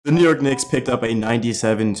The New York Knicks picked up a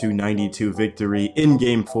 97-92 victory in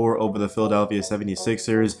Game 4 over the Philadelphia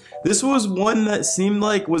 76ers. This was one that seemed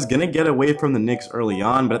like was going to get away from the Knicks early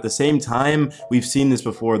on, but at the same time, we've seen this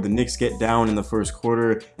before. The Knicks get down in the first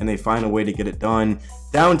quarter, and they find a way to get it done.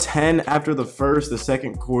 Down 10 after the first, the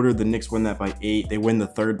second quarter, the Knicks win that by 8. They win the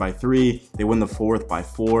third by 3. They win the fourth by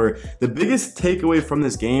 4. The biggest takeaway from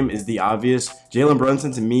this game is the obvious. Jalen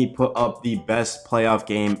Brunson, to me, put up the best playoff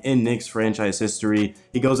game in Knicks franchise history.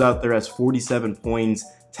 He goes out there as 47 points,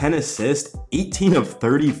 10 assists, 18 of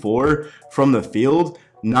 34 from the field,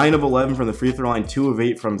 9 of 11 from the free throw line, 2 of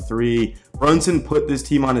 8 from 3. Brunson put this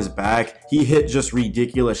team on his back. He hit just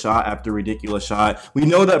ridiculous shot after ridiculous shot. We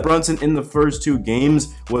know that Brunson in the first 2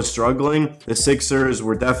 games was struggling. The Sixers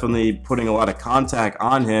were definitely putting a lot of contact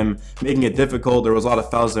on him, making it difficult. There was a lot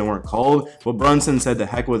of fouls that weren't called, but Brunson said the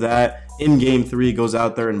heck with that. In Game 3, goes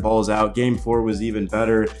out there and balls out. Game 4 was even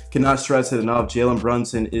better. Cannot stress it enough. Jalen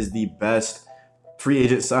Brunson is the best free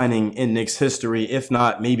agent signing in Knicks history, if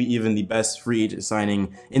not maybe even the best free agent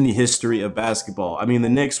signing in the history of basketball. I mean, the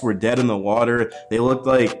Knicks were dead in the water. They looked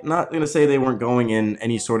like, not going to say they weren't going in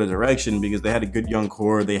any sort of direction because they had a good young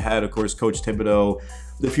core. They had, of course, Coach Thibodeau.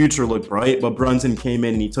 The future looked bright, but Brunson came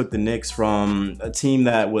in and he took the Knicks from a team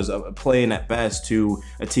that was playing at best to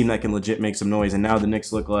a team that can legit make some noise. And now the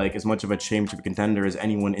Knicks look like as much of a championship contender as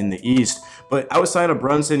anyone in the East. But outside of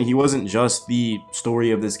Brunson, he wasn't just the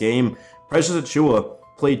story of this game. Precious Achiuwa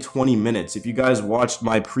played 20 minutes. If you guys watched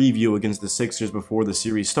my preview against the Sixers before the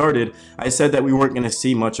series started, I said that we weren't going to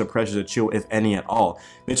see much of Precious Achiuwa, if any at all.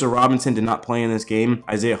 Mitchell Robinson did not play in this game.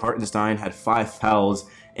 Isaiah Hartenstein had 5 fouls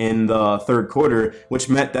in the third quarter, which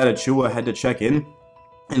meant that Achiuwa had to check in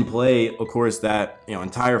and play, of course, that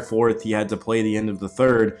entire fourth. He had to play the end of the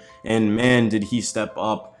third, and man, did he step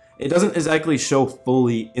up. It doesn't exactly show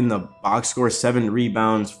fully in the box score. 7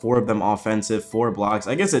 rebounds, 4 of them offensive, 4 blocks.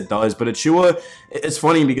 I guess it does, but Achiuwa, it's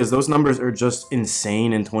funny because those numbers are just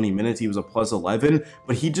insane in 20 minutes. He was a plus 11,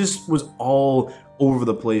 but he just was all over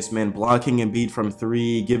the place, man. Blocking Embiid from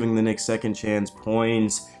 3, giving the Knicks second chance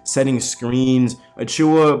points, setting screens.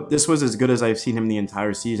 Achiuwa, this was as good as I've seen him the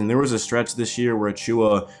entire season. There was a stretch this year where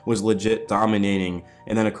Achiuwa was legit dominating,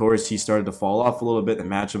 and then of course he started to fall off a little bit. The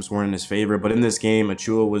matchups weren't in his favor, but in this game,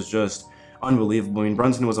 Achiuwa was just unbelievable. I mean,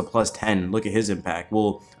 Brunson was a plus 10. Look at his impact.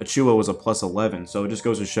 Well, Achiuwa was a plus 11, so it just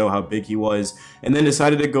goes to show how big he was. And then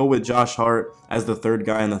decided to go with Josh Hart as the third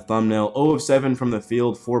guy in the thumbnail. 0 of 7 from the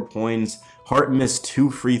field, 4 points. Hart missed 2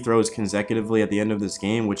 free throws consecutively at the end of this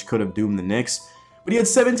game, which could have doomed the Knicks. But he had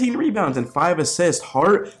 17 rebounds and 5 assists.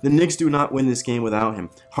 Hart, the Knicks do not win this game without him.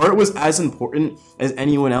 Hart was as important as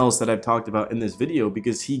anyone else that I've talked about in this video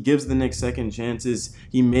because he gives the Knicks second chances.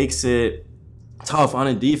 He makes it tough on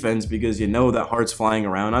a defense because you know that Hart's flying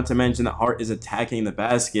around, not to mention that Hart is attacking the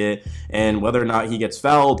basket, and whether or not he gets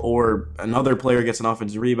fouled or another player gets an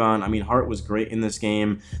offensive rebound, I mean, Hart was great in this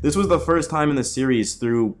game. This was the first time in the series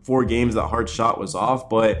through 4 games that Hart's shot was off,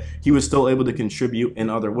 but he was still able to contribute in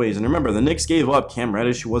other ways. And remember, the Knicks gave up Cam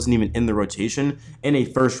Reddish, who wasn't even in the rotation, and a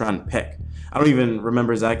first-round pick. I don't even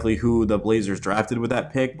remember exactly who the Blazers drafted with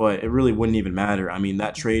that pick, but it really wouldn't even matter. I mean,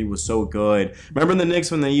 that trade was so good. Remember the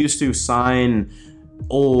Knicks when they used to sign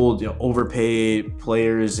old, overpaid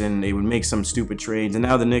players and they would make some stupid trades, and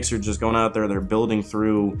now the Knicks are just going out there, they're building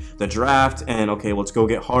through the draft, and okay, let's go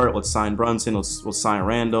get Hart, let's sign Brunson, let's sign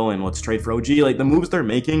Randall, and let's trade for OG. Like, the moves they're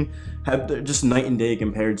making they're just night and day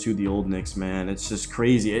compared to the old Knicks, man. It's just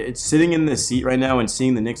crazy. It's sitting in this seat right now and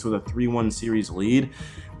seeing the Knicks with a 3-1 series lead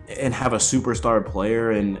and have a superstar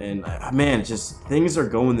player, and man, just things are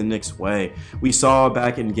going the Knicks' way. We saw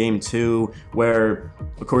back in Game 2 where,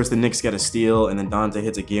 of course, the Knicks get a steal and then Dante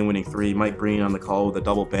hits a game-winning 3. Mike Breen on the call with a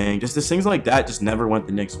double bang. Just things like that just never went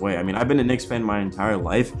the Knicks' way. I mean, I've been a Knicks fan my entire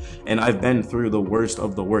life, and I've been through the worst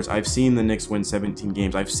of the worst. I've seen the Knicks win 17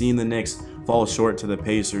 games. I've seen the Knicks fall short to the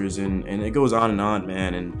Pacers, and it goes on,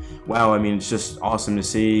 man. And wow, I mean, it's just awesome to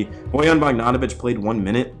see. Bojan Bogdanovic played 1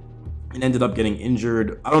 minute and ended up getting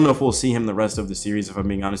injured. I don't know if we'll see him the rest of the series, if I'm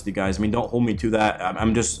being honest with you guys. I mean, don't hold me to that.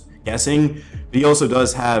 I'm just guessing. But he also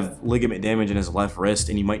does have ligament damage in his left wrist,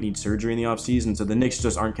 and he might need surgery in the offseason, so the Knicks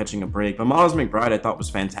just aren't catching a break. But Miles McBride, I thought, was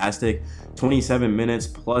fantastic. 27 minutes,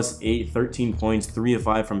 plus 8, 13 points, 3 of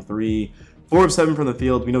 5 from 3. 4 of 7 from the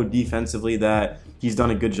field. We know defensively that he's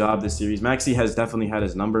done a good job this series. Maxey has definitely had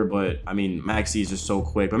his number, but I mean, Maxey is just so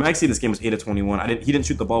quick. But Maxey, this game was 8 of 21. He didn't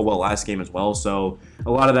shoot the ball well last game as well, so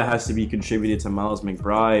a lot of that has to be contributed to Miles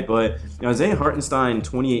McBride. But Isaiah Hartenstein,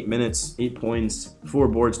 28 minutes, 8 points, 4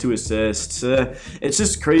 boards, 2 assists. It's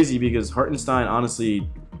just crazy because Hartenstein, honestly,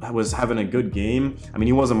 was having a good game. I mean,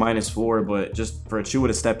 he was a -4, but just for Achua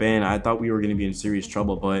to step in, I thought we were going to be in serious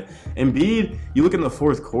trouble. But Embiid, you look in the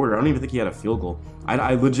fourth quarter, I don't even think he had a field goal.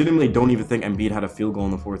 I legitimately don't even think Embiid had a field goal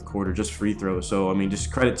in the fourth quarter, just free throws. So, I mean,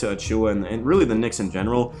 just credit to Achua and really the Knicks in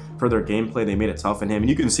general for their gameplay. They made it tough on him. And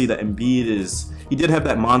you can see that Embiid he did have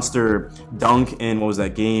that monster dunk in, what was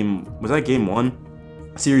that game? Was that game 1?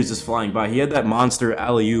 Series just flying by. He had that monster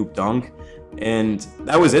alley-oop dunk. And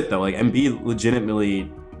that was it, though. Like, Embiid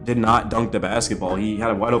legitimately did not dunk the basketball. He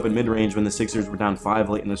had a wide open mid-range when the Sixers were down 5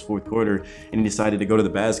 late in this fourth quarter, and he decided to go to the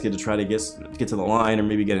basket to try to get to the line or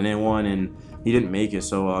maybe get an N1, and he didn't make it.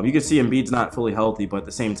 So you can see Embiid's not fully healthy, but at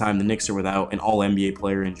the same time, the Knicks are without an all-NBA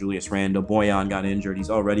player in Julius Randle. Bojan got injured. He's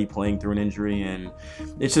already playing through an injury, and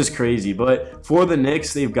it's just crazy. But for the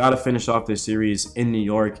Knicks, they've got to finish off this series in New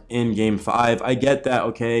York in Game 5. I get that,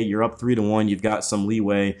 okay, you're up 3-1. You've got some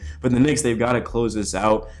leeway. But the Knicks, they've got to close this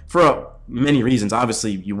out for many reasons.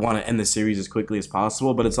 Obviously, you want to end the series as quickly as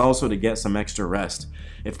possible, but it's also to get some extra rest.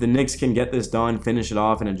 If the Knicks can get this done, finish it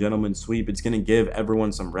off in a gentleman's sweep, it's going to give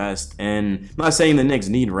everyone some rest. And I'm not saying the Knicks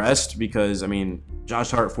need rest because, I mean,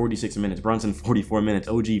 Josh Hart 46 minutes, Brunson 44 minutes,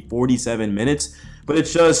 OG 47 minutes, but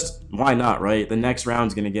it's just, why not, right? The next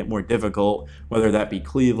round's going to get more difficult, whether that be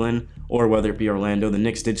Cleveland or whether it be Orlando. The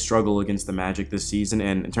Knicks did struggle against the Magic this season,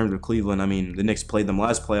 and in terms of Cleveland, I mean, the Knicks played them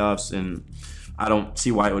last playoffs, and I don't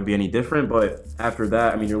see why it would be any different. But after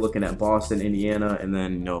that, I mean, you're looking at Boston, Indiana, and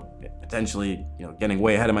then, you know, potentially, you know, getting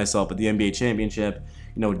way ahead of myself, but the NBA championship,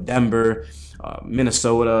 you know, Denver,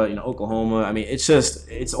 Minnesota, you know, Oklahoma. I mean, it's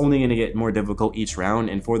only going to get more difficult each round,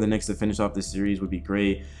 and for the Knicks to finish off this series would be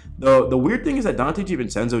great. The weird thing is that Donte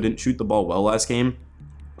DiVincenzo didn't shoot the ball well last game.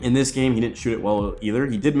 In this game, he didn't shoot it well either.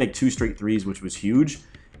 He did make 2 straight threes, which was huge.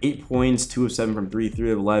 8 points, 2 of 7 from 3,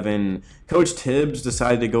 3 of 11. Coach Tibbs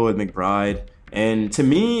decided to go with McBride. And to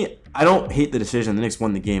me, I don't hate the decision. The Knicks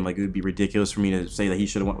won the game. Like, it would be ridiculous for me to say that he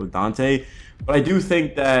should have went with Donte. But I do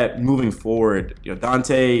think that moving forward, you know,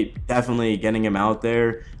 Donte, definitely getting him out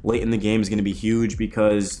there late in the game is going to be huge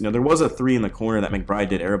because, you know, there was a 3 in the corner that McBride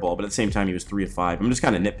did airball, but at the same time, he was 3 of 5. I'm just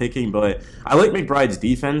kind of nitpicking, but I like McBride's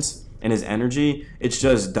defense and his energy. It's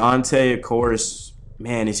just Donte, of course,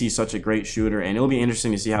 man, is he such a great shooter, and it'll be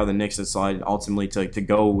interesting to see how the Knicks decide ultimately to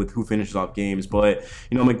go with who finishes off games. But,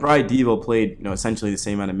 you know, McBride, Devo played, you know, essentially the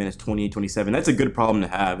same amount of minutes, 28, 27. That's a good problem to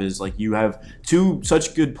have, is like you have 2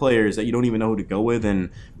 such good players that you don't even know who to go with, and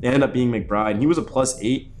they ended up being McBride. He was a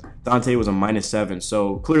 +8. Donte was a -7,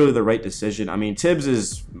 so clearly the right decision. I mean, Tibbs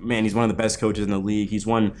is, man, he's one of the best coaches in the league. He's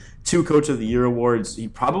won 2 Coach of the Year awards. He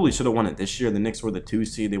probably should have won it this year. The Knicks were the 2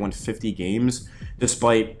 seed. They won 50 games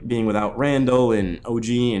despite being without Randall and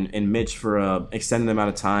OG and Mitch for an extended amount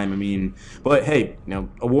of time. I mean, but hey, you know,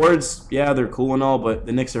 awards, yeah, they're cool and all, but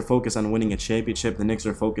the Knicks are focused on winning a championship. The Knicks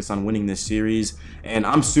are focused on winning this series, and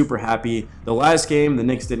I'm super happy. The last game the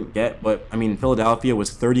Knicks didn't get, but I mean, Philadelphia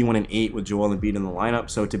was 31-8 with Joel Embiid in the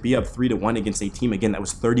lineup, so to be up 3-1 against a team again that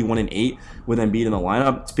was 31-8 with Embiid in the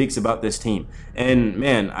lineup speaks about this team. And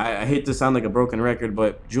man, I hate to sound like a broken record,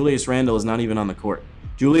 but Julius Randle is not even on the court.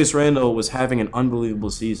 Julius Randle was having an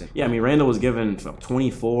unbelievable season. Yeah, I mean, Randle was given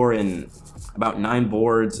 24 and about 9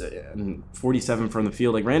 boards and 47 from the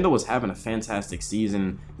field. Like, Randle was having a fantastic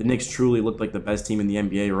season. The Knicks truly looked like the best team in the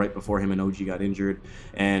NBA right before him and OG got injured.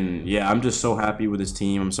 And yeah, I'm just so happy with this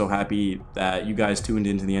team. I'm so happy that you guys tuned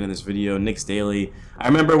in to the end of this video. Knicks Daily. I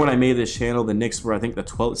remember when I made this channel, the Knicks were, I think, the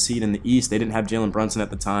 12th seed in the East. They didn't have Jalen Brunson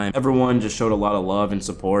at the time. Everyone just showed a lot of love and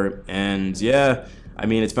support. And yeah, I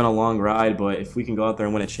mean, it's been a long ride, but if we can go out there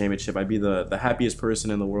and win a championship, I'd be the happiest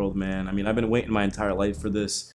person in the world, man. I mean, I've been waiting my entire life for this.